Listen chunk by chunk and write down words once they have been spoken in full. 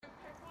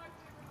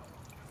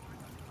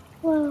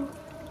Whoa,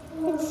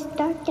 it's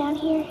dark down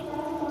here.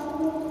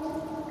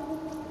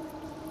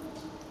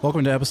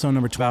 Welcome to episode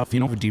number 12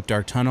 of Deep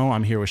Dark Tunnel.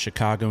 I'm here with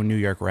Chicago, New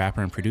York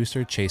rapper and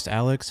producer Chase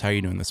Alex. How are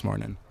you doing this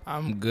morning?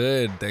 I'm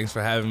good. Thanks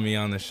for having me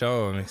on the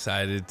show. I'm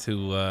excited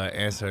to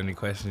answer any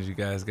questions you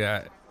guys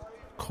got.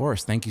 Of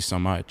course, thank you so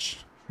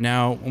much.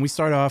 Now, when we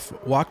start off,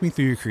 walk me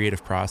through your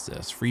creative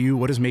process. For you,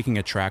 what does making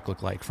a track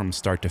look like from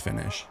start to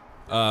finish?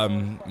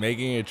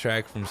 Making a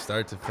track from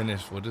start to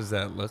finish, what does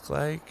that look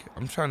like?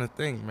 I'm trying to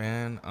think,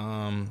 man.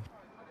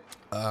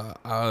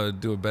 I'll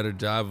do a better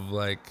job of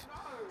like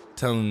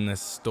telling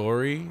this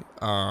story.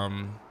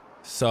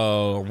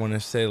 So I want to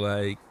say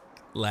like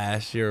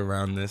last year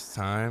around this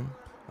time,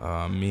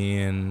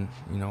 me and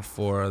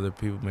 4 other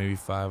people, maybe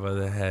 5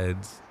 other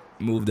heads,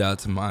 moved out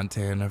to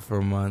Montana for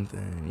a month,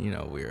 and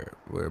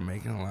we're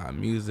making a lot of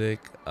music.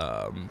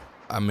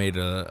 I made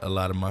a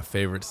lot of my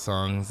favorite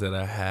songs that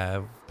I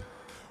have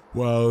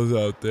while I was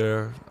out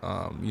there.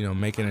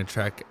 Making a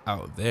track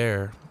out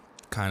there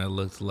kind of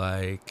looked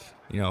like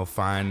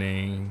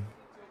finding,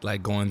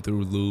 like going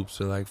through loops,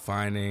 or like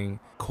finding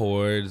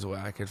chords where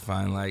I could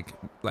find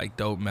like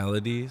dope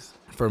melodies.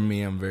 For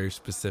me, I'm very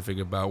specific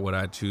about what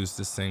I choose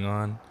to sing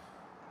on.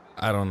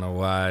 I don't know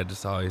why, I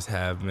just always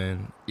have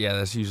been. Yeah,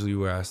 that's usually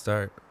where I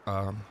start.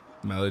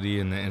 Melody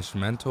and the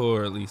instrumental,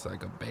 or at least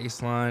like a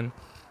bass line.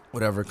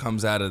 Whatever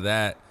comes out of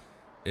that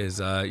is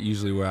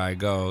usually where I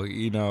go,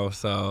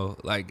 so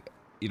like,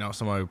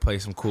 somebody would play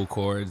some cool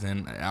chords,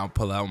 and I'll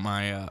pull out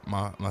my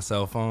my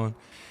cell phone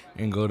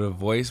and go to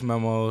voice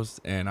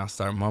memos, and I'll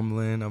start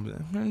mumbling. I'll be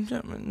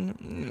like,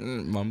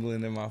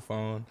 mumbling in my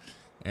phone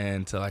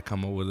until I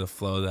come up with a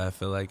flow that I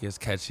feel like is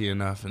catchy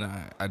enough, and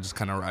I just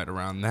kind of write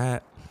around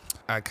that.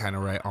 I kind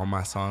of write all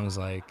my songs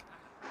like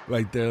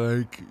they're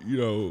like,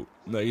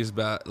 like it's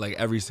about like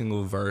every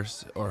single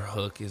verse or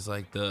hook is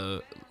like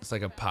it's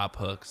like a pop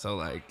hook. So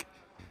like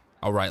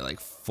I'll write like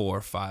 4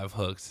 or 5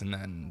 hooks, and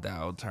then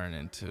that'll turn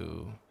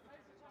into,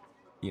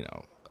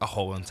 a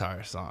whole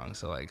entire song.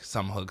 So like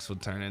some hooks will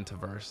turn into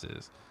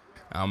verses.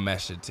 I'll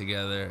mesh it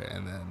together,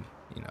 and then,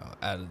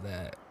 out of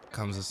that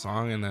comes a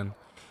song. And then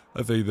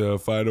I think the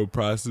final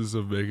process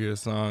of making a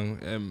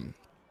song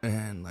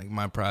and like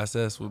my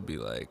process would be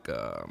like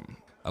a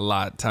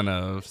ton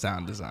of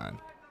sound design.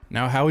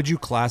 Now, how would you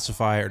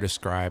classify or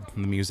describe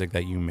the music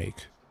that you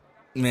make?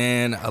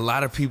 Man, a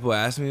lot of people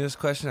ask me this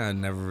question. I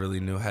never really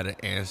knew how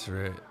to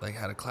answer it, like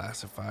how to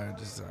classify or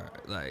design,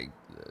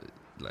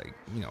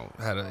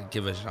 how to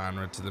give a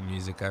genre to the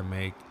music I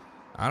make.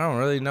 I don't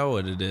really know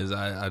what it is.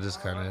 I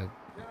just kind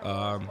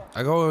of,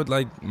 I go with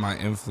like my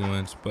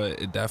influence,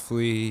 but it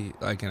definitely,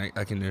 I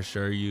can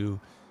assure you,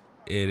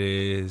 it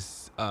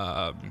is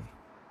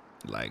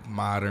like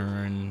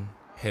modern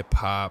hip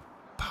hop,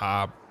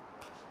 pop,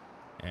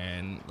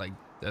 and like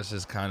that's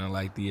just kind of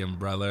like the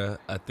umbrella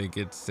I think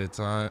it sits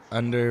on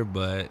under.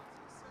 But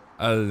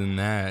other than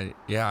that,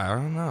 yeah, I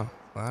don't know.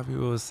 A lot of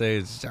people will say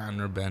it's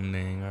genre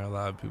bending, or a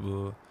lot of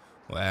people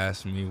will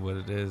ask me what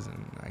it is,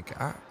 and like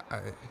I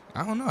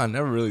don't know. I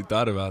never really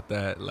thought about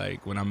that.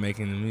 Like when I'm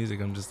making the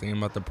music, I'm just thinking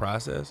about the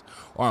process,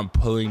 or I'm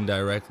pulling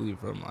directly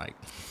from like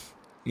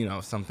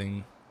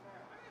something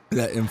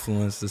that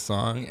influenced the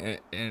song,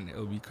 and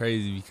it'll be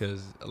crazy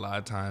because a lot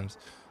of times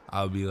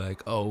I'll be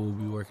like, oh, we'll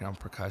be working on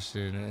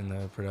percussion in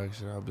the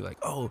production. I'll be like,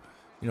 oh,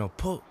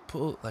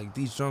 pull like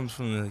these drums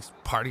from the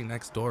Party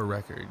Next Door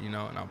record, and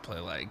I'll play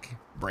like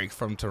Break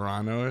from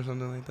Toronto or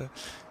something like that.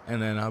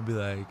 And then I'll be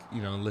like,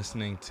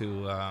 listening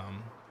to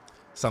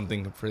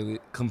something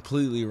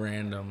completely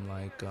random,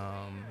 like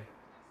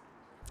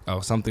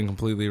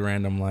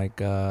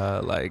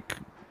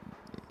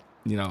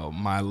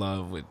My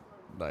Love with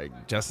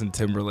like Justin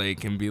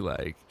Timberlake, and be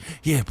like,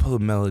 yeah, pull a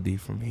melody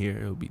from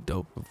here. It would be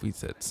dope if we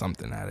said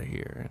something out of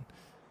here,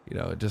 and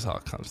it just all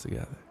comes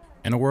together.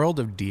 In a world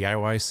of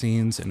DIY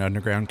scenes and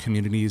underground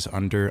communities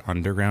under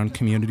underground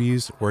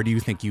communities, where do you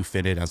think you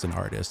fit in as an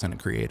artist and a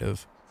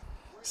creative?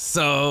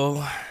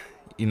 So,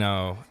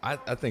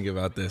 I think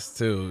about this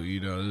too.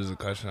 This is a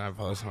question I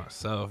pose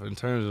myself in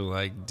terms of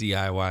like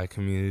DIY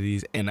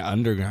communities and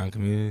underground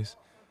communities.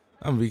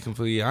 I'm gonna be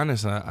completely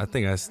honest. I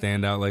think I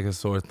stand out like a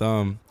sore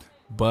thumb.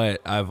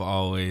 But I've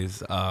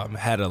always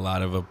had a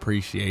lot of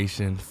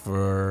appreciation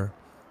for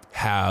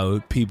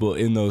how people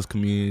in those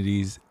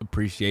communities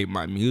appreciate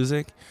my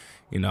music.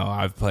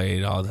 I've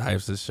played all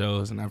types of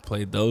shows, and I've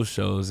played those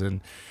shows,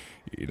 and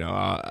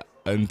I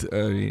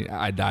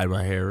dyed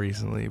my hair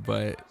recently,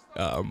 but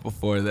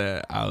before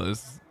that I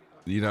was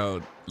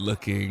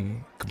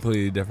looking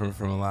completely different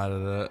from a lot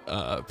of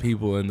the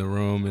people in the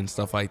room and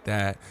stuff like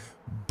that.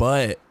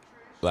 But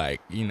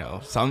like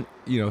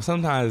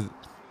sometimes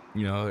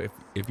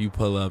if you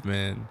pull up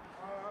and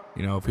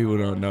people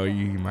don't know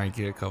you, you might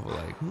get a couple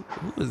like,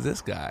 who is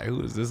this guy?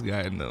 Who is this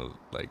guy in the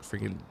like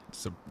freaking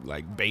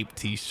like Bape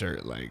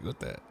t-shirt? Like what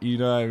that? You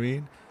know what I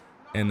mean?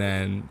 And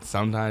then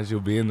sometimes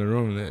you'll be in the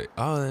room and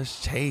oh,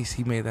 that's Chase.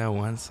 He made that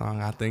one song.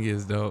 I think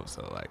it's dope.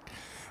 So like,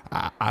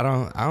 I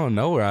don't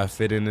know where I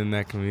fit in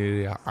that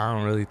community. I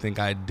don't really think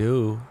I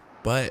do.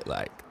 But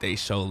like they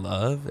show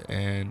love,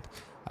 and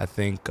I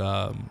think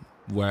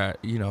where,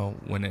 you know,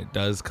 when it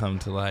does come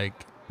to like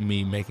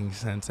me making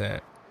sense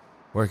at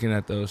working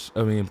at those,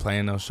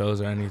 playing those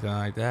shows or anything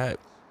like that,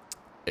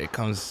 it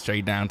comes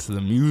straight down to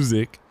the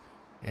music.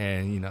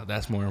 And, you know,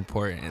 that's more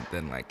important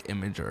than like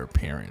image or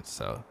appearance.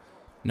 So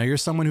Now, you're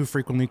someone who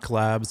frequently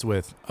collabs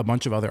with a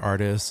bunch of other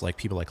artists, like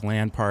people like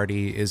Land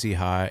Party, Izzy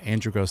Hot,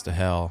 Andrew Goes to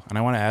Hell. And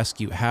I want to ask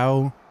you,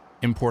 how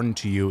important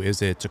to you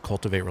is it to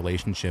cultivate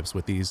relationships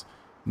with these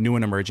new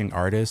and emerging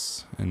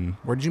artists? And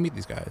where did you meet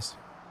these guys?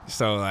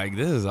 So like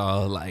this is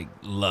all like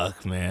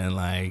luck, man.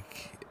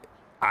 Like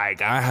I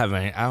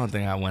don't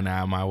think I went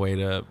out of my way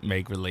to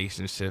make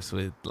relationships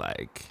with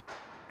like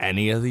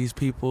any of these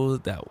people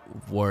that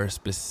were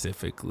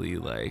specifically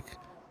like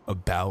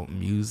about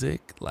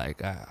music.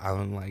 Like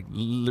I'm like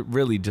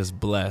really just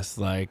blessed.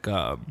 Like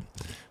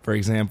for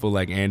example,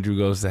 like Andrew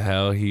Goes to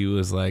Hell, he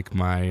was like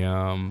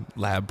my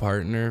lab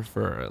partner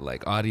for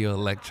like audio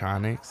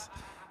electronics,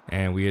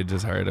 and we had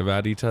just heard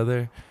about each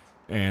other.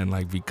 And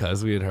like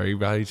because we had heard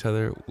about each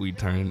other, we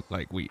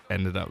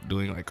ended up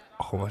doing like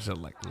a whole bunch of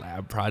like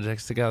lab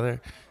projects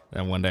together.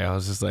 And one day I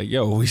was just like,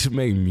 yo, we should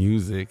make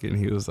music. And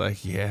he was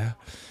like, yeah.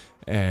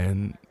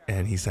 And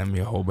he sent me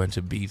a whole bunch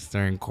of beats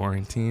during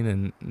quarantine,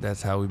 and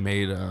that's how we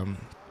made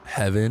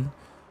Heaven.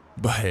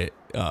 But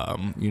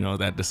you know,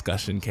 that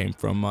discussion came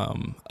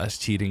from us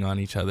cheating on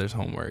each other's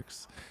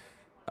homeworks.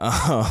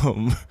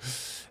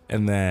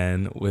 And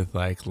then with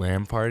like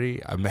Lamb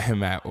Party, I met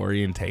him at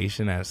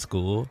orientation at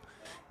school.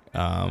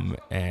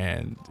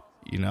 And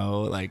you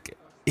know, like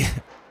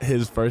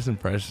his first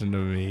impression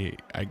of me,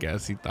 I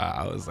guess he thought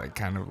I was like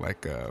kind of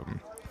like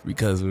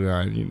because we were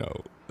on, you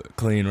know,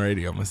 clean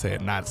radio, I'm gonna say a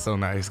not so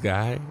nice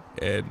guy.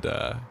 And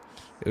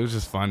it was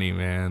just funny,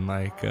 man.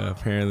 Like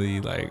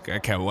apparently like I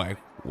kept like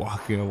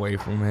walking away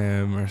from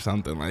him or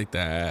something like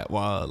that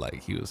while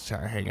like he was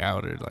trying to hang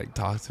out or like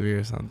talk to me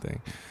or something.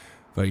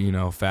 But you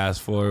know,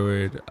 fast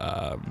forward,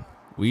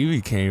 we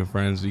became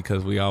friends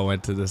because we all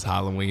went to this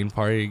Halloween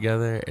party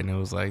together, and it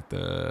was like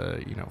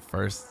the, you know,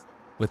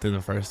 within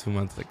the first 2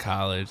 months of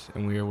college,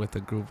 and we were with a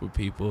group of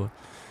people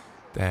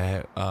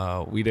that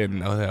we didn't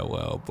know that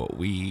well, but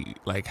we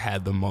like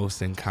had the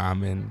most in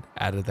common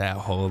out of that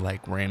whole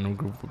like random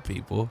group of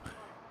people.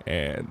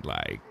 And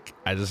like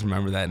I just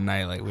remember that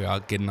night, like we all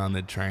getting on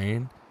the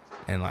train,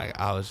 and like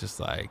I was just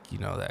like, you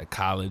know, that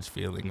college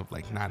feeling of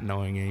like not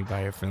knowing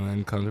anybody or feeling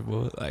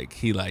uncomfortable. Like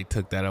he like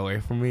took that away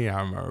from me.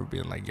 I remember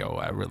being like, yo,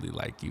 I really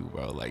like you,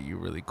 bro. Like you're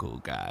a really cool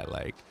guy.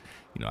 Like,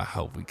 you know, I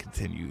hope we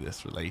continue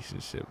this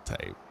relationship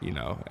type, you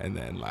know. And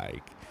then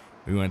like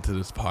we went to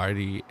this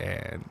party,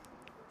 and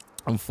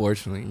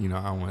unfortunately, you know,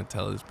 I don't want to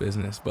tell his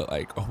business, but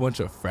like a bunch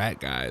of frat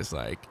guys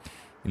like,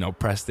 you know,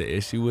 pressed the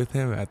issue with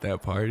him at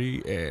that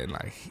party, and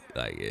like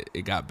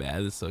it got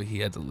bad, so he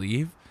had to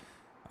leave.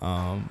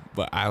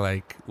 But I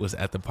like was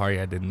at the party.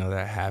 I didn't know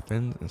that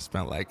happened, and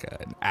spent like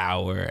an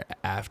hour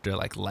after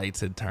like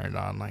lights had turned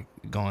on, like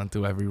going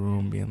through every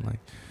room being like,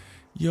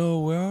 yo,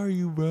 where are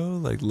you, bro?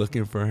 Like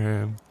looking for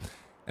him.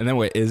 And then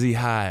with Izzy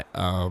Hot,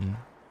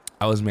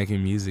 I was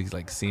making music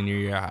like senior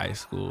year of high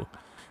school.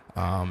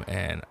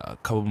 And a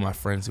couple of my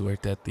friends who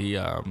worked at the,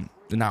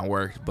 not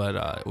worked,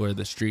 but were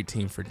the street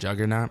team for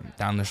Juggernaut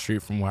down the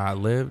street from where I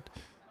lived.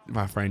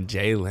 My friend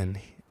Jalen,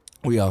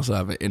 we also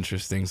have an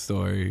interesting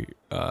story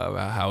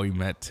about how we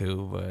met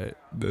too,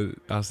 but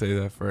I'll say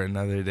that for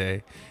another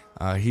day.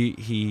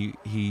 He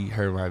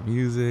heard my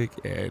music,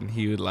 and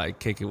he would like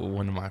kick it with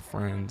one of my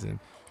friends, and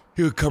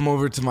he would come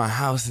over to my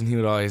house, and he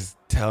would always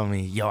tell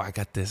me, yo, I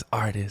got this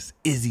artist,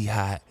 Izzy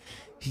Hot.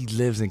 He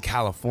lives in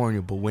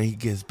California, but when he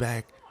gets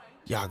back,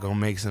 y'all gonna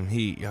make some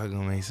heat.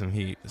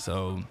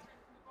 So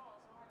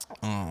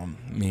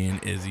me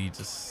and Izzy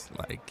just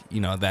like, you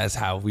know, that's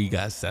how we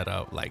got set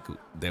up. Like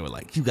they were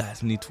like, you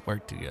guys need to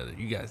work together.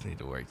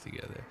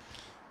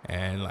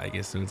 And like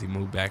as soon as he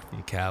moved back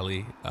from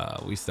Cali,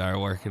 we started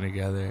working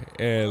together.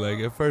 And like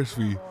at first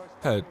we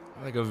had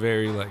like a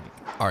very like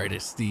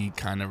artisty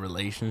kind of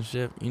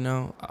relationship, you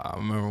know. I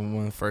remember one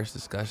of the first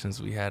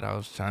discussions we had, I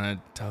was trying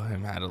to tell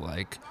him how to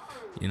like,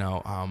 you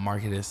know,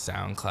 market his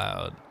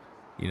SoundCloud,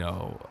 you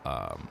know,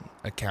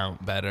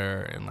 account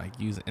better, and like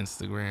use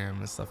Instagram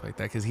and stuff like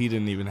that, because he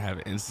didn't even have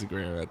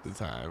Instagram at the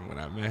time when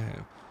I met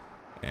him.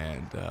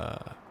 And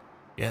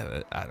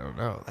yeah, I don't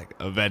know, like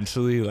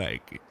eventually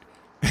like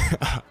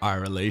our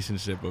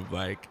relationship of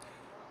like,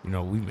 you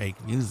know, we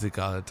make music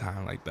all the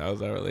time, like that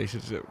was our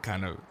relationship,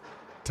 kind of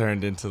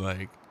turned into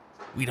like,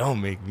 we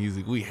don't make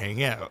music, we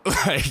hang out.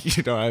 Like,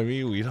 you know what I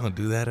mean? We don't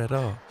do that at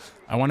all.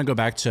 I want to go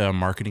back to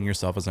marketing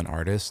yourself as an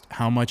artist.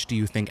 How much do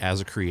you think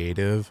as a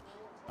creative,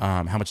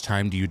 how much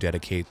time do you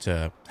dedicate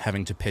to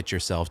having to pitch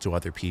yourself to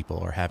other people,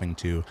 or having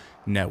to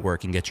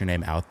network and get your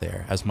name out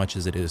there, as much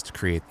as it is to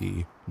create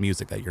the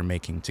music that you're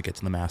making to get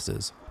to the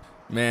masses?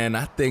 Man,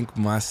 I think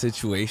my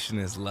situation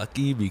is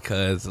lucky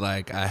because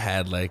like I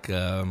had like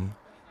a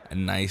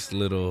nice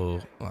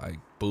little like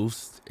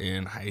boost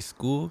in high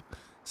school.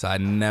 So I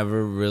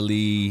never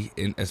really,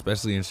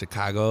 especially in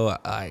Chicago,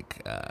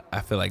 like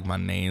I feel like my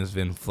name's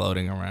been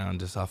floating around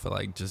just off of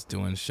like just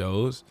doing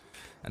shows.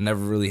 I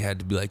never really had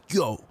to be like,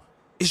 yo,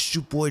 it's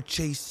your boy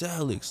Chase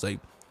Alex. Like,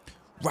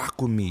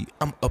 rock with me.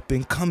 I'm up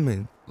and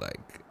coming.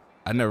 Like,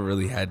 I never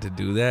really had to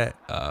do that.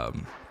 A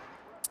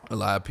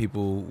lot of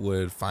people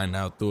would find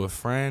out through a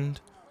friend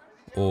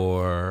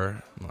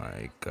or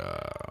like,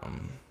 I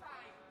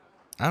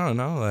don't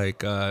know,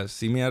 like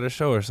see me at a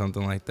show or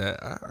something like that.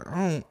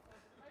 I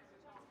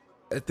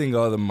think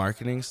all the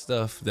marketing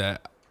stuff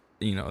that,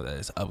 you know, that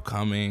is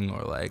upcoming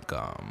or like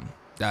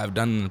that I've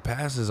done in the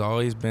past has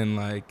always been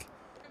like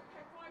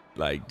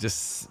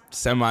just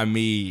semi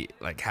me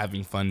like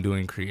having fun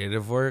doing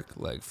creative work.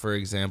 Like, for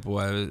example,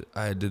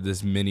 I did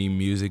this mini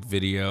music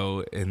video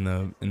in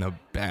the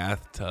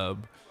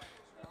bathtub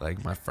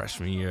like my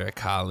freshman year at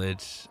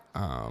college.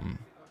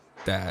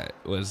 That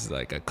was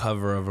like a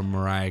cover of a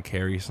Mariah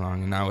Carey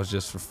song, and that was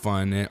just for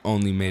fun. It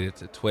only made it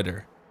to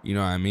Twitter, you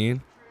know what I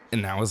mean?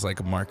 And that was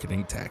like a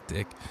marketing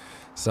tactic.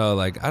 So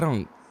like I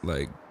don't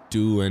like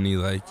do any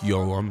like,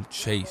 yo, I'm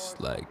Chase,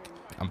 like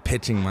I'm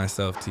pitching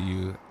myself to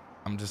you.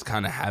 I'm just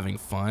kind of having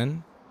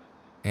fun,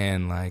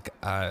 and like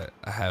I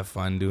have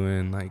fun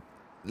doing like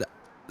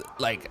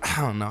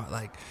I don't know,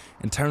 like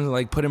in terms of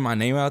like putting my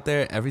name out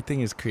there,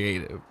 everything is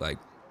creative. Like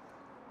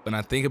when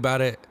I think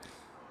about it,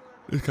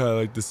 it's kind of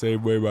like the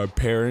same way my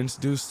parents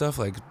do stuff.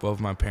 Like both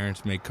my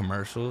parents make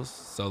commercials.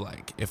 So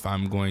like if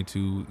I'm going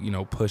to, you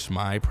know, push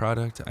my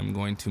product, I'm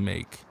going to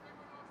make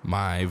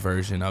my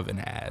version of an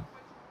ad.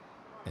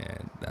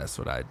 And that's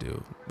what I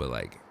do. But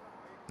like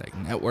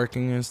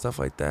networking and stuff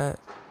like that,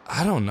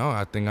 I don't know.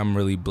 I think I'm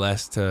really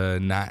blessed to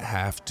not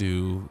have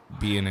to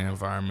be in an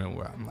environment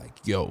where I'm like,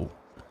 yo,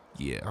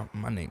 yeah,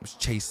 my name is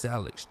Chase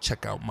Alex.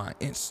 Check out my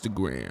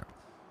Instagram.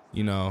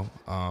 You know,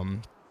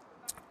 I'm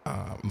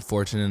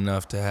fortunate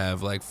enough to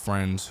have like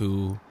friends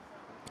who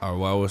are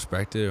well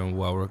respected and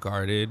well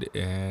regarded,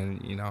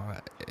 and you know,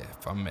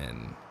 if I'm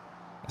in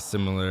a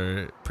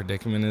similar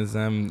predicament as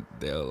them,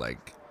 they'll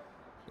like,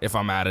 if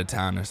I'm out of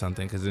town or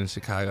something, because in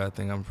Chicago I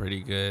think I'm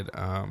pretty good,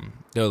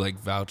 they'll like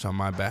vouch on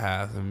my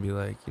behalf and be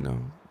like, you know,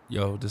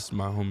 yo, this is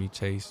my homie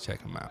Chase,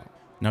 check him out.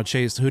 Now,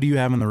 Chase, who do you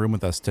have in the room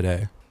with us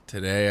today?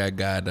 Today I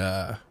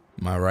got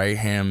my right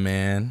hand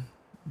man,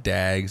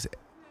 Dags,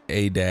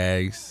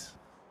 Dags,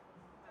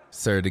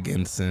 Sir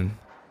Dickinson.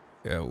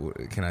 Yeah,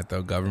 can I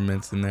throw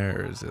governments in there,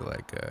 or is it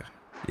like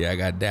yeah, I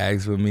got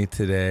Dags with me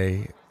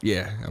today.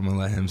 Yeah, I'm gonna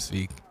let him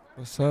speak.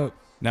 What's up?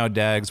 Now,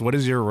 Dags, what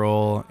is your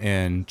role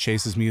in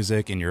Chase's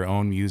music, in your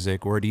own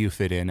music? Where do you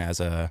fit in as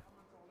a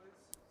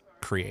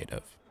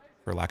creative,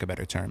 for lack of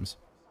better terms?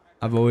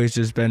 I've always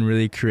just been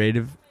really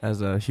creative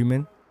as a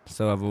human,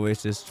 so I've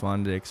always just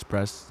wanted to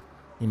express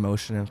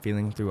emotion and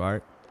feeling through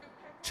art.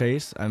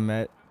 Chase, I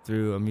met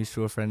through a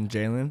mutual friend,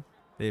 Jalen.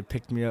 They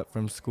picked me up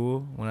from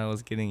school when I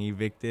was getting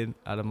evicted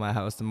out of my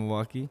house in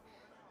Milwaukee.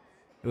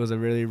 It was a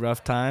really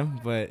rough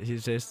time, but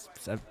he's just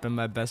been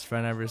my best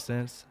friend ever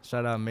since.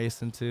 Shout out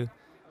Mason, too.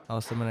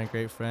 Also been a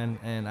great friend.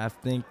 And I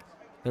think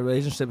the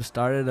relationship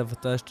started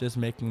with us just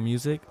making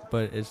music,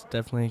 but it's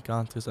definitely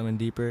gone through something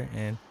deeper,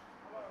 and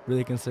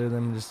really consider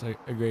them just like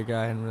a great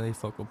guy and really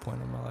focal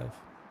point in my life.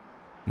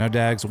 Now,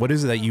 Dags, what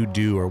is it that you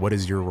do, or what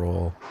is your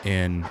role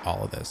in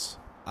all of this?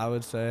 I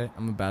would say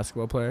I'm a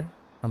basketball player.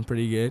 I'm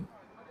pretty good.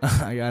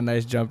 I got a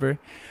nice jumper,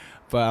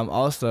 but I'm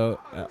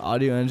also an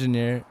audio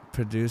engineer,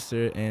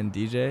 producer, and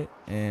DJ,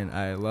 and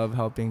I love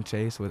helping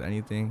Chase with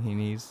anything he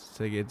needs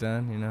to get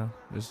done, you know,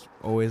 just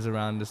always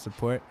around to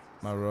support.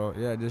 My role,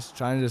 yeah, just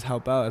trying to just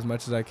help out as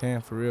much as I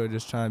can, for real,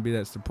 just trying to be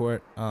that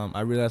support.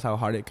 I realize how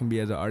hard it can be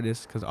as an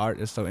artist, because art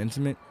is so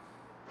intimate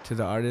to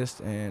the artist,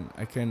 and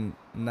I can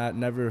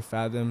never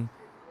fathom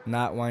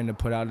not wanting to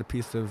put out a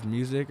piece of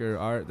music or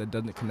art that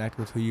doesn't connect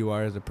with who you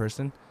are as a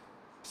person.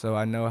 So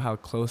I know how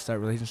close that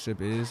relationship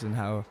is and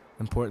how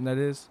important that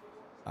is.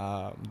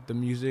 The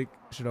music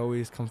should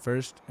always come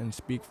first and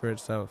speak for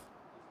itself.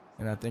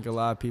 And I think a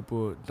lot of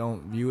people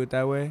don't view it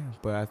that way,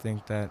 but I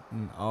think that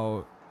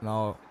all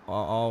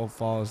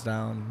falls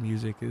down.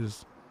 Music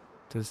is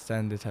to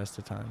stand the test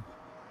of time.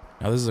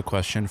 Now, this is a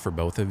question for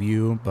both of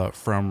you, but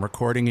from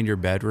recording in your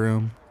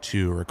bedroom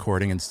to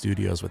recording in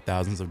studios with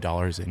thousands of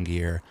dollars in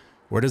gear,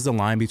 where does the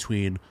line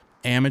between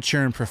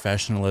amateur and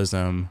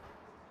professionalism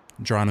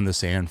drawn in the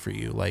sand for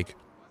you? Like,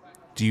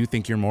 do you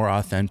think you're more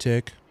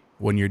authentic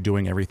when you're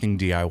doing everything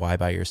DIY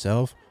by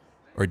yourself?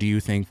 Or do you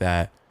think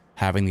that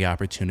having the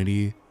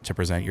opportunity to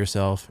present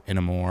yourself in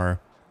a more,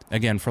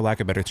 again, for lack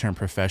of a better term,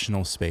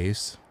 professional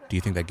space, do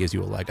you think that gives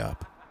you a leg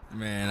up?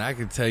 Man, I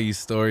could tell you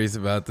stories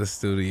about the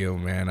studio,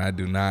 man. I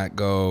do not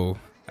go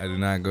to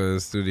the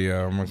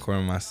studio. I'm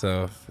recording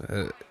myself.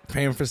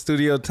 Paying for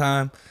studio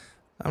time,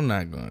 I'm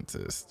not going to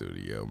the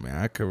studio, man.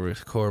 I could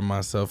record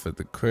myself at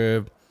the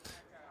crib.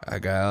 I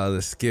got all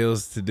the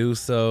skills to do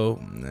so.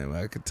 And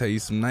I could tell you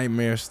some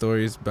nightmare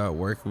stories about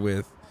working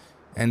with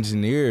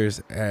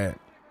engineers at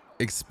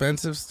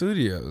expensive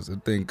studios. I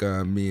think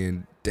me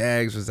and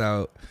Dags was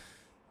out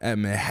at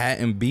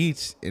Manhattan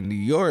Beach in New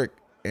York,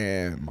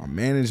 and my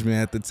management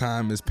at the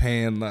time is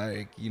paying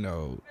like, you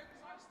know,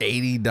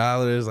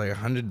 $80, like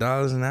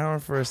 $100 an hour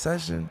for a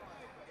session.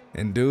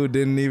 And dude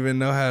didn't even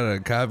know how to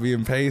copy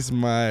and paste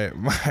my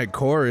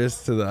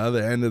chorus to the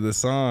other end of the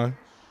song.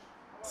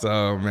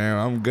 So, man,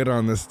 I'm good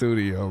on the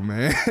studio,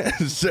 man.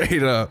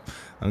 Straight up.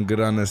 I'm good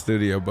on the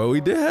studio. But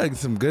we did have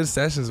some good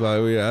sessions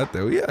while we were out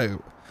there. We had a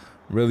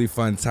really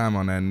fun time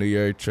on that New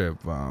York trip.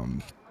 I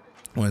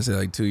want to say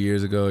like 2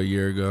 years ago, a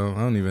year ago. I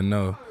don't even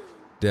know.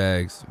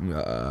 Dags.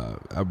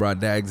 I brought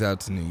Dags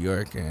out to New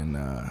York,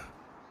 and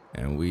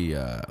we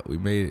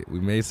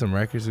made some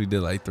records. We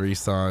did like 3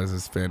 songs in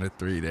the span of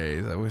 3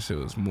 days. I wish it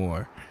was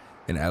more.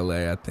 In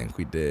LA, I think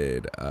we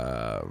did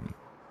 5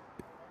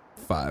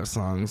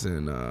 songs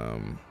in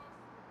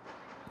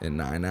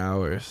 9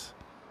 hours.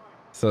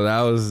 So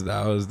that was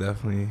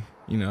definitely,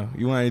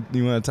 you want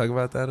to talk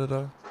about that at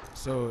all?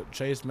 So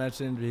Chase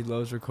mentioned he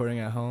loves recording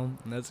at home,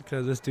 and that's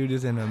because this dude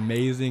is an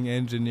amazing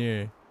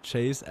engineer.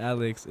 Chase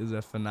Alex is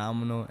a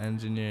phenomenal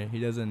engineer.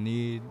 He's a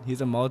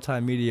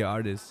multimedia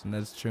artist, and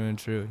that's true and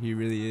true. He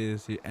really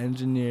is. He's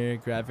engineer,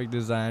 graphic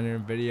designer,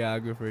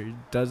 videographer. He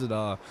does it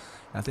all.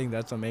 I think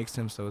that's what makes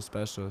him so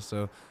special.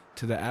 So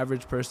to the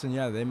average person,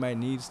 yeah, they might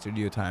need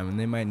studio time, and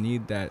they might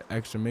need that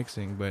extra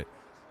mixing, but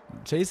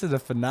Chase is a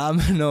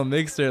phenomenal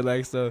mixer.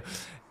 Like, so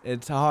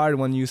it's hard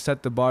when you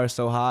set the bar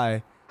so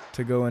high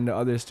to go into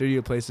other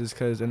studio places,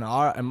 because in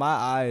my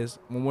eyes,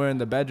 when we're in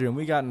the bedroom,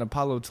 we got an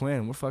Apollo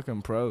twin. We're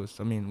fucking pros.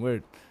 I mean,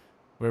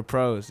 we're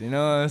pros. You know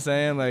what I'm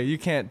saying? Like, you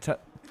can't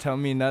tell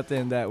me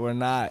nothing that we're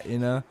not,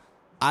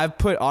 I've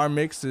put our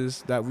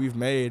mixes that we've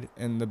made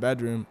in the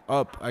bedroom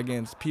up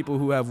against people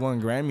who have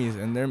won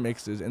Grammys and their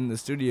mixes in the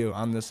studio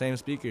on the same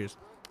speakers,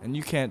 and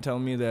you can't tell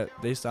me that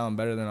they sound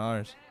better than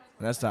ours.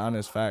 And that's the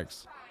honest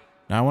facts.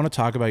 Now I want to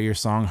talk about your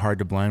song Hard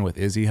to Blend with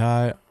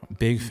XXVI.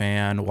 Big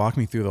fan. Walk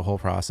me through the whole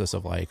process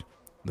of like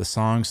the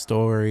song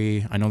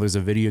story. I know there's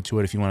a video to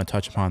it if you want to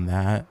touch upon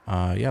that.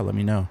 Yeah, let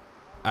me know.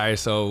 All right,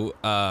 so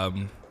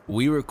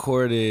we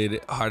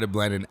recorded Hard to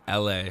Blend in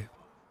LA.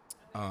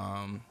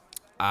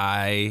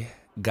 I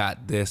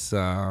got this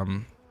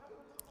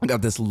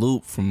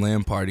loop from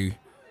Land Party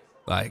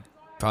like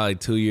probably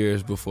 2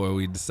 years before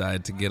we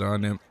decided to get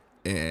on it,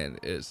 and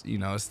it's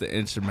the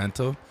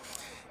instrumental,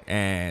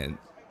 and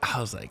I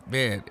was like,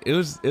 man, it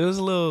was a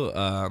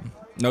little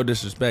no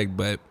disrespect,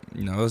 but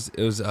it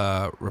was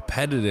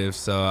repetitive.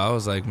 So I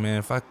was like, man,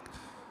 if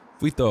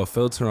we throw a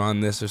filter on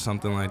this or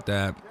something like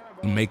that,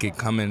 make it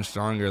come in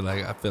stronger,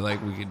 like I feel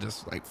like we could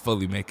just like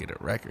fully make it a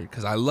record,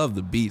 because I love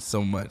the beat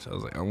so much. I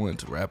was like, I wanted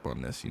to rap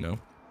on this,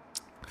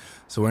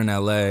 So we're in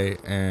LA,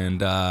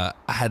 and I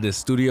had this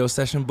studio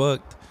session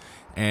booked,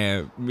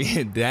 and me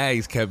and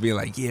Dags kept being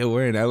like, yeah,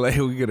 we're in LA,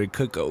 we're gonna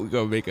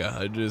make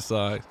 100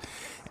 songs.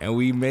 And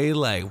we made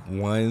like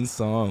 1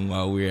 song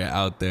while we were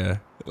out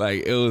there.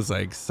 Like, it was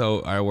like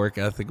our work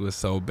ethic was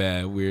so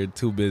bad. We were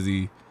too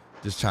busy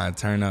just trying to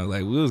turn up.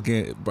 Like, we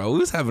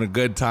was having a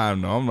good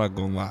time though. I'm not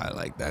gonna lie.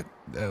 Like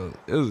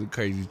it was a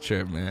crazy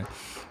trip, man.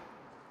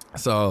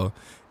 So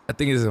I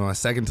think it's my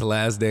second to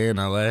last day in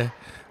LA.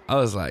 I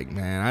was like,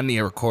 man, I need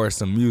to record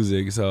some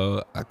music.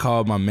 So I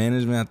called my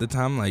management at the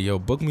time, like, yo,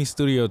 book me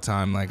studio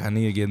time. Like, I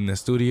need to get in the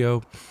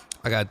studio.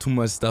 I got too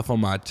much stuff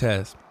on my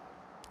chest.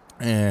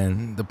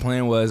 And the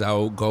plan was I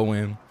would go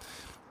in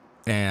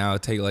and I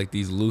would take like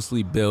these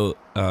loosely built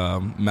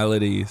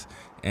melodies,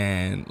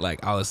 and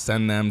like I would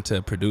send them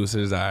to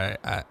producers I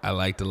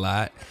liked a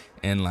lot,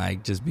 and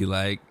like just be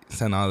like,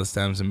 send all the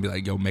stems and be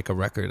like, yo, make a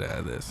record out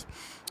of this.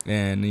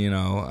 And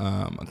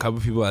a couple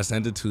people I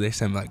sent it to, they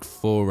sent like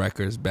full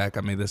records back.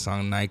 I made the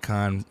song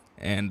Nikon,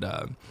 and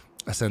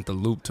I sent the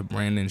loop to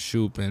Brandon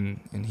Shoop, and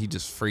he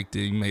just freaked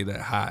it. He made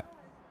that hot.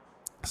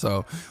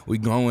 So we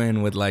go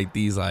in with like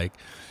these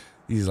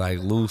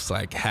loose,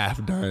 like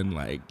half done,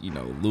 like,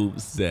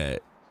 loops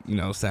that,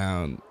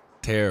 sound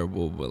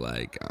terrible, but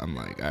like, I'm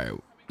like, all right,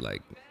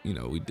 like,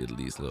 we did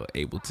these little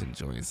Ableton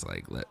joints,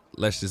 like,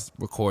 let's just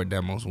record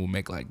demos. We'll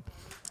make like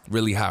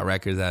really hot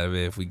records out of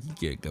it if we can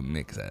get a good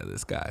mix out of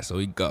this guy. So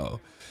we go.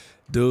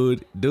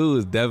 Dude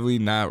was definitely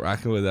not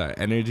rocking with our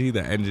energy,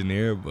 the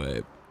engineer,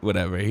 but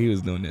whatever. He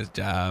was doing his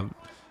job.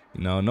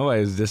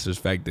 Nobody was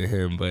disrespecting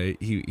him,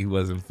 but he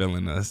wasn't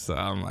feeling us. So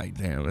I'm like,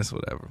 damn, it's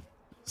whatever.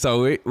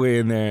 So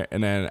we're in there,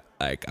 and then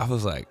like I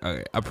was like,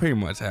 okay, I pretty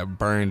much have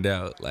burned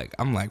out. Like,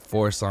 I'm like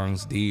 4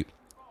 songs deep,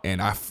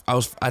 and I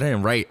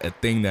didn't write a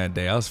thing that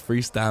day. I was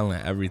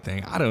freestyling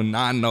everything. I do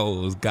not know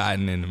what was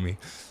gotten into me.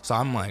 So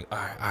I'm like, all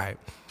right.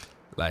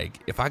 Like,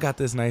 if I got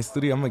this nice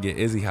studio, I'm gonna get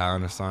XXVI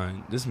on the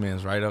song. This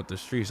man's right up the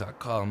street, so I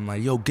call him. I'm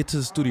like, yo, get to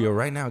the studio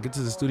right now. Get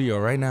to the studio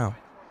right now.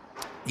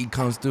 He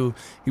comes through.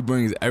 He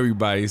brings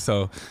everybody.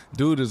 So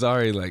dude is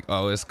already like,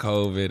 oh, it's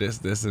COVID. It's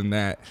this and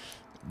that.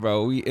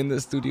 Bro, we in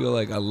the studio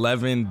like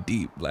 11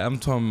 deep. Like, I'm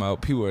talking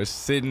about people are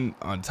sitting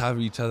on top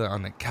of each other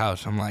on the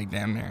couch. I'm like,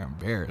 damn, they're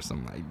embarrassed.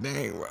 I'm like,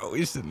 dang, bro,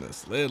 we shouldn't have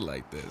slid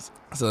like this.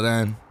 So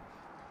then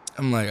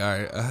I'm like, all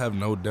right, I have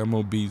no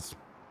demo beats.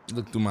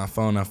 Looked through my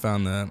phone. I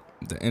found the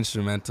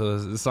instrumental.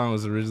 The song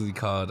was originally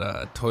called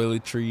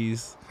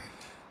Toiletries.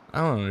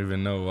 I don't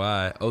even know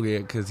why. Okay,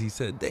 because he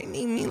said, they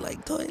need me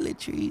like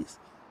toiletries.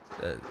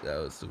 That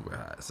was super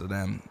hot. So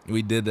then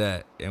we did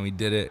that, and we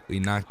did it. We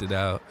knocked it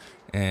out,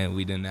 and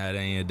we didn't add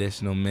any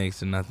additional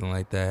mix or nothing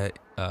like that.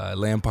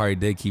 Lampard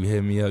did keep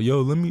hitting me up.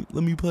 Yo, let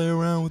me play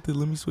around with it.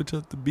 Let me switch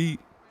up the beat.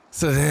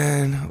 So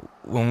then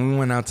when we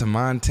went out to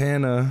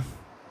Montana,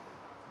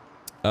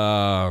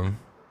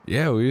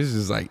 yeah, we was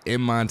just like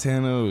in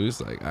Montana. We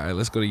was like, all right,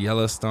 let's go to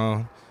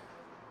Yellowstone.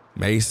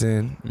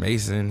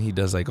 Mason, he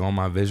does like all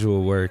my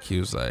visual work. He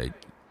was like,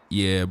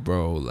 yeah,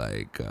 bro,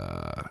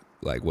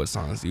 like what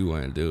songs do you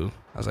want to do?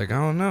 I was like, I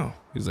don't know.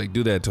 He was like,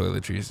 do that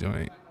toiletries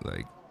joint.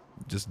 Like,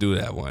 just do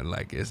that one.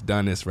 Like, it's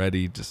done, it's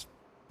ready. Just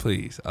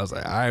please. I was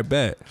like, all right,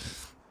 bet.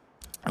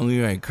 And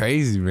we went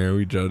crazy, man.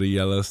 We drove to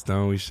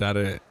Yellowstone. We shot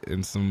it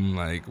in some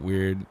like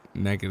weird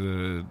neck of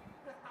the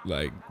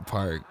like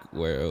park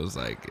where it was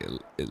like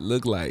it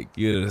looked like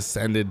you had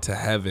ascended to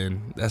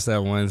heaven. That's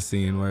that one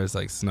scene where it's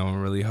like snowing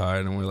really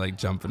hard and we're like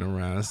jumping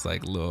around. It's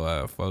like a little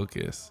out of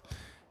focus.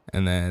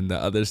 And then the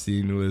other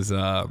scene was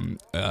a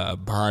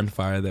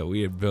bonfire that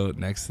we had built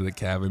next to the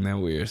cabin that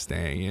we were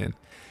staying in,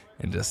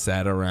 and just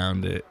sat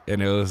around it.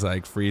 And it was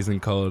like freezing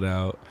cold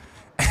out.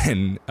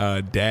 And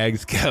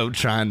Dags kept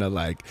trying to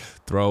like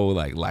throw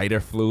like lighter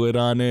fluid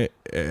on it,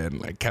 and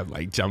like kept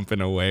like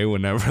jumping away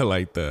whenever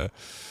like the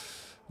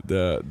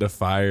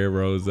fire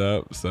rose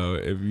up. So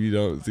if you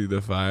don't see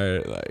the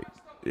fire, like,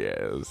 yeah,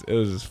 it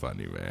was just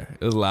funny, man.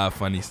 It was a lot of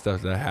funny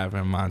stuff that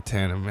happened in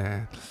Montana,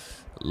 man.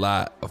 A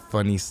lot of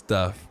funny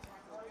stuff.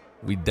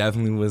 We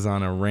definitely was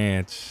on a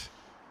ranch.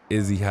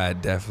 Izzy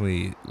had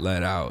definitely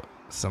let out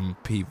some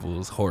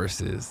people's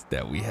horses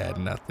that we had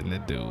nothing to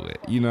do with.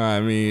 You know what I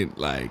mean?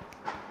 Like,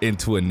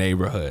 into a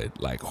neighborhood.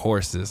 Like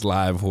horses,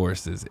 live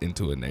horses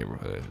into a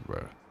neighborhood,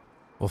 bro.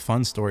 Well,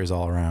 fun stories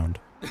all around.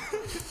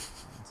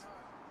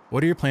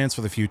 What are your plans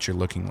for the future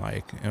looking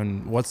like?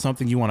 And what's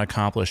something you want to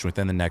accomplish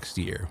within the next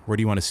year? Where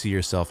do you want to see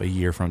yourself a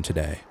year from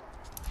today?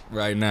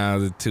 Right now,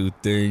 the two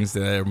things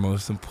that are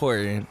most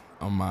important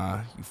on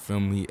my, you feel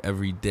me,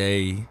 every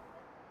day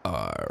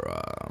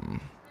are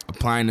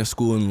applying to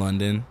school in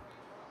London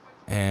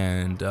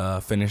and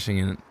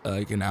finishing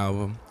an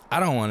album. I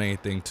don't want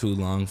anything too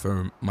long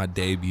for my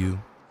debut.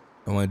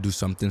 I want to do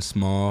something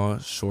small,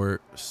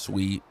 short,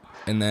 sweet,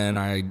 and then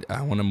I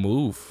want to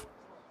move.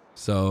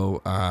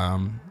 So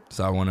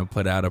I want to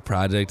put out a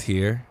project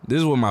here. This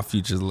is what my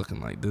future's looking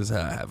like. This is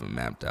how I have it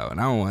mapped out.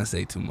 And I don't want to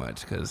say too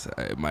much because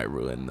it might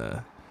ruin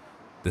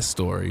the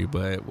story,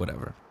 but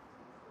whatever.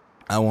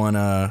 I want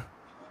to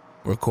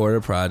record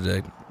a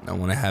project. I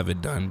want to have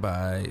it done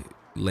by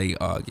late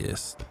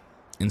August.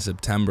 In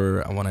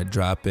September, I want to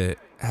drop it,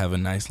 have a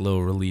nice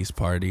little release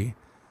party,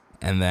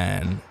 and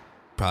then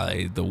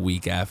probably the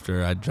week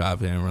after I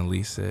drop it and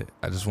release it,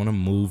 I just want to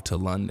move to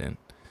London.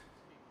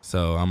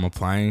 So I'm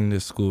applying to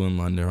school in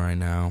London right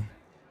now,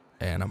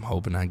 and I'm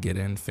hoping I get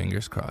in,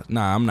 fingers crossed.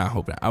 Nah, I'm not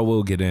hoping. I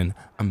will get in.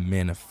 I'm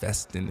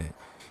manifesting it.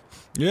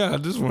 Yeah, I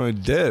just want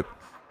to dip.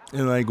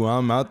 And like while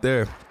I'm out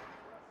there,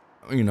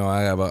 you know,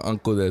 I have an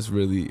uncle that's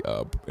really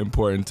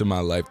important to my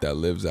life that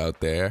lives out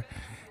there.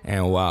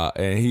 And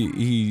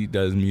he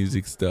does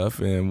music stuff,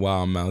 and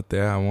while I'm out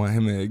there, I want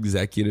him to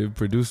executive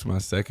produce my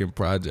second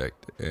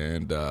project.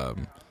 And that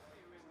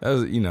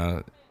was, you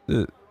know,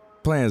 the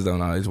plans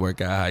don't always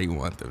work out how you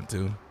want them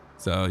to.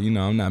 So, you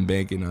know, I'm not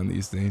banking on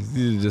these things.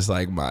 These are just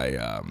like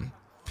my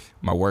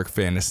my work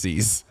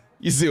fantasies.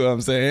 You see what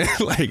I'm saying?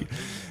 Like,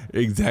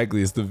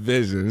 exactly, it's the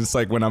vision. It's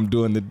like when I'm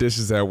doing the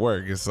dishes at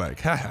work. It's like,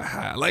 ha ha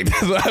ha. Like,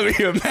 that's what I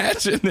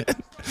imagine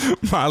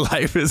my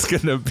life is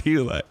gonna be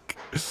like.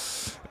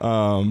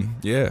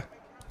 Yeah.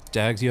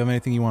 Dags, you have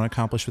anything you want to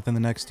accomplish within the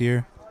next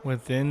year?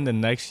 Within the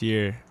next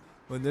year,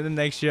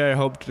 I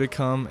hope to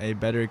become a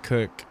better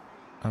cook.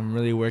 I'm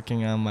really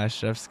working on my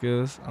chef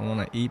skills. I want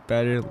to eat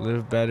better,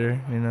 live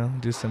better, you know,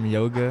 do some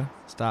yoga,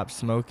 stop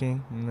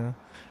smoking, you know,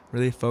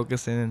 really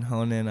focus in and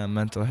hone in on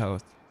mental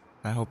health.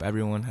 I hope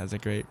everyone has a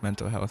great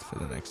mental health for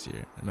the next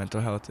year. And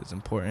mental health is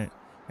important,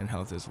 and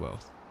health is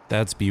wealth.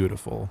 That's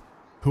beautiful.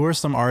 Who are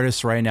some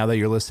artists right now that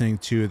you're listening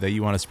to that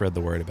you want to spread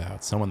the word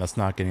about? Someone that's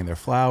not getting their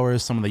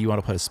flowers, someone that you want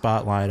to put a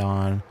spotlight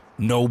on?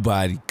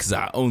 Nobody, because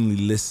I only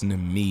listen to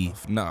me.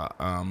 Nah,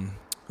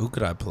 who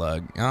could I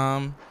plug?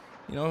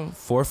 You know,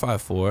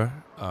 454,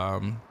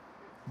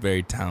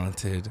 very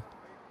talented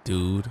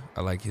dude.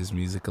 I like his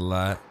music a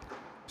lot.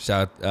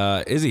 Shout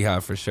Izzy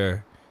Hot for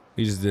sure.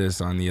 He just did a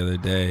song the other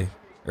day,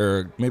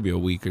 or maybe a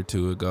week or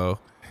two ago,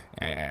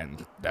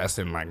 and that's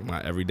in like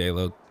my everyday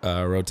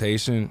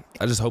rotation.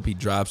 I just hope he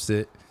drops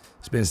it.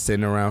 It's been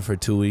sitting around for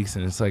 2 weeks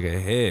and it's like a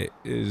hit.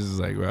 It's just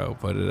like, bro,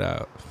 put it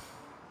out.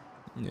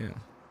 Yeah,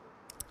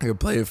 I could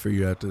play it for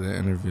you after the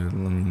interview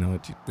and let me know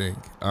what you think.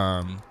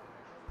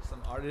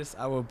 Some artists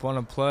I would want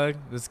to plug.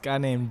 This guy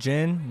named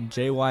Jin,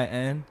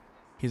 Jyn.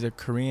 He's a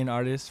Korean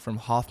artist from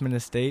Hoffman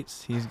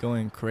Estates. He's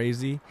going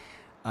crazy.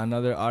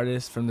 Another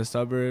artist from the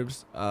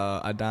suburbs,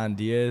 Adan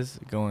Diaz,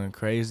 going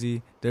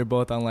crazy. They're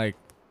both on like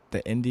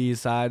the indie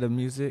side of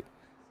music.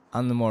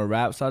 On the more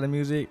rap side of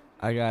music,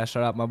 I gotta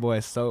shout out my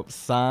boy Soap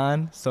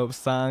San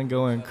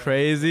going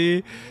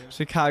crazy.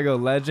 Chicago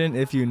legend.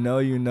 If you know,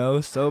 you know.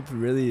 Soap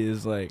really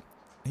is like,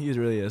 he's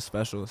really a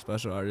special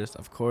artist.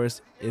 Of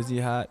course,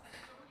 Izzy Hot.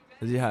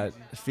 You had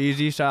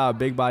Fiji, shout out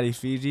Big Body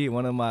Fiji,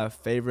 one of my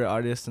favorite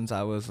artists since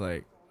I was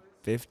like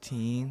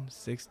 15,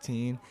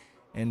 16.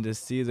 And to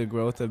see the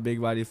growth of Big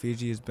Body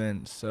Fiji has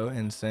been so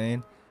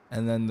insane.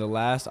 And then the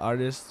last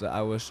artist that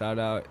I will shout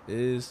out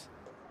is,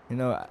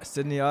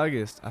 Sydney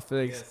August. I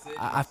feel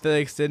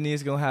like Sydney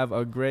is gonna have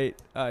a great.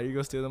 You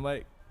gonna steal the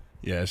mic?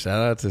 Yeah, shout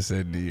out to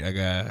Sydney. I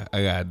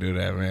gotta do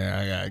that, man.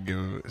 I gotta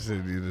give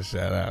Sydney the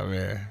shout out,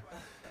 man.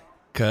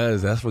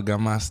 Cause that's what got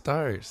my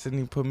start.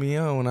 Sydney put me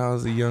on when I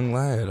was a young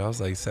lad. I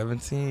was like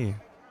 17.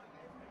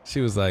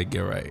 She was like, "Get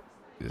right."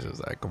 She was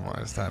like, "Come on,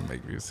 it's time to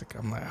make music."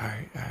 I'm like, all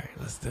right,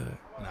 let's do it.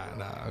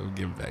 Nah, I'll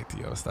give it back to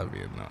you. I'll stop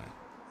being annoying.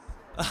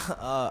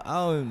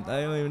 I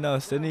don't even know.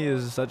 Sydney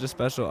is such a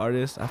special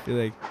artist. I feel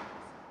like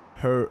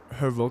her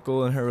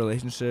vocal and her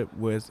relationship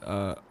with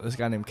this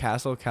guy named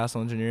Castle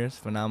Engineers,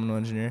 phenomenal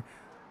engineer.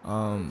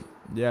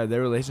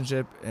 Their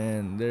relationship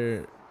and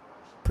their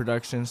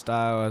production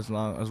style as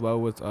well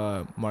with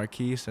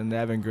Marquise, and they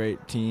have a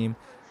great team.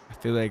 I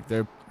feel like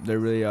they're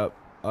really up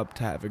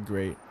to have a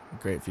great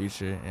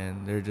future,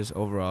 and they're just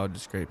overall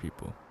just great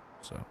people.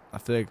 So I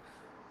feel like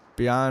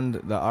beyond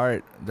the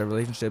art, the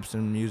relationships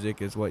in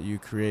music is what you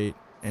create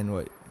and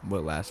what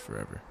lasts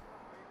forever.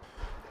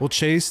 Well,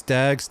 Chase,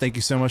 Dags, thank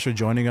you so much for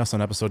joining us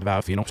on episode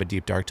about a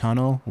Deep Dark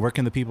Tunnel. Where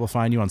can the people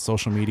find you on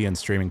social media and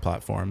streaming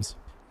platforms?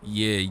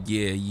 Yeah.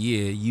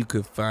 You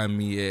could find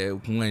me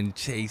at One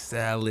Chase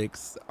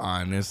Alex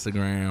on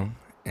Instagram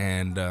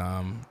and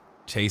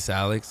Chase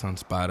Alex on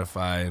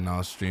Spotify and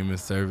all streaming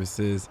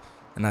services.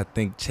 And I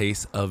think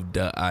Chase of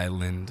the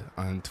Island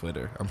on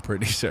Twitter. I'm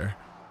pretty sure.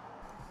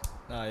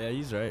 Yeah,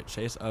 he's right.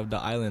 Chase of the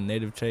Island,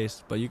 native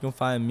Chase. But you can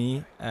find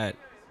me at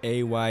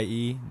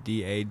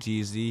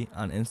AYEDAGZ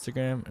on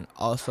Instagram. And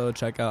also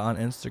check out on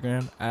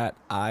Instagram at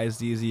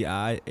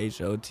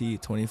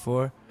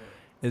IZZIHOT24.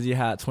 Izzy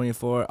Hat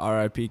 24,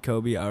 RIP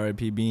Kobe,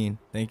 RIP Bean.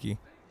 Thank you.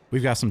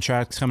 We've got some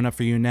tracks coming up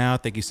for you now.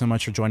 Thank you so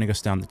much for joining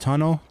us down the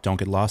tunnel. Don't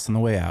get lost on the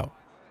way out.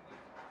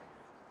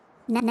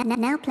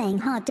 Now playing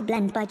Hard to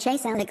Blend by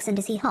Chase Alex and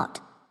Is He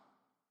Hot?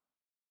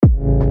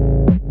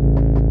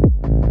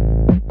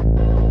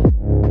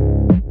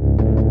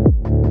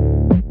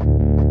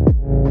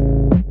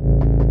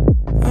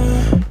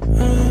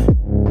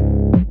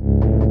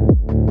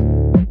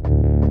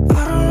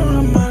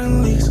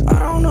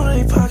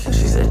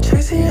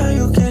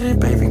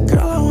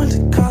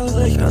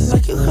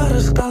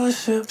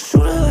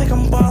 Shoot it like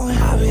I'm ballin'.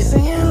 I be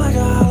singing like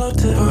a hollow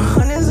tip.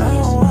 Hundreds on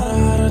my water,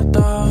 had a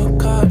dog,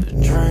 caught the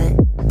drink.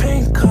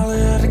 Pink color,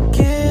 had to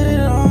get it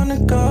on the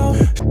go.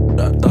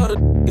 I thought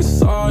it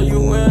saw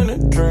you in a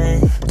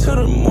dream. Till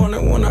the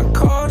morning when I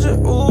called you,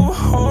 Uber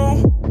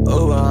home.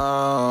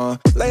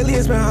 Lately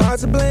it's been hard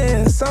to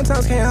blend.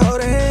 Sometimes can't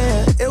hold a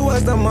hand. It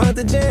was the month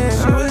of Jan.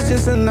 She was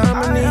just a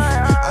nominee.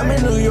 I'm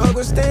in New York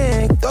with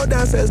Stan. Go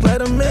downstairs,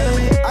 let them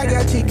in. I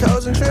got cheat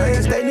codes and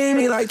tricks. They need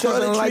me like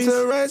Jordan, like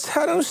the rest.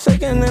 Had them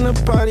shaking in the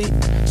party.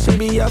 She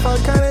be up all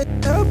kind of.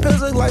 Her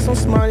pills look like some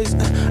Smarties.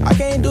 I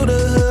can't do the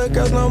hood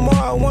girls no more.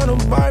 I want a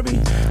Barbie.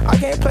 I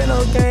can't play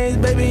no games,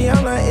 baby.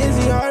 I'm not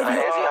Izzy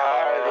Harvey.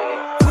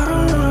 I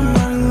don't know the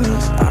money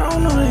leaks. I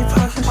don't know they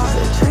pockets. She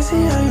said,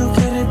 Tracy, how you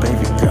get it,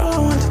 baby girl? I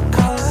went to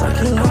college. Like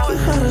you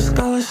got a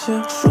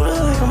scholarship. Shoot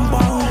it like I'm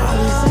ballin'. I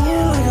be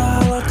singing like a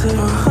hollow tip.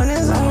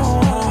 Hundreds on my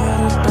wall,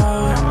 had a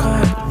dog,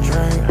 caught the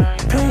drink.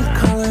 Pink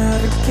color,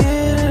 had to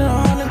get it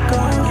on the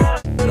go.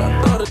 But I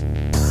thought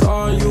it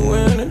saw you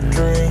in a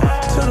dream.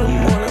 Till the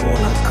morning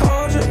when I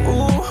called you,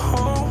 ooh,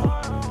 home.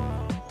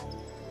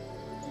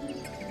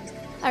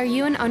 Are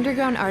you an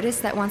underground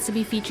artist that wants to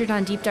be featured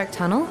on Deep Dark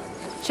Tunnel?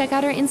 Check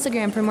out our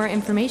Instagram for more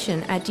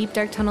information at Deep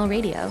Dark Tunnel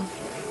Radio.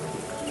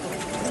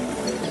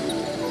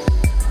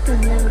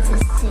 Below the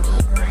city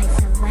lies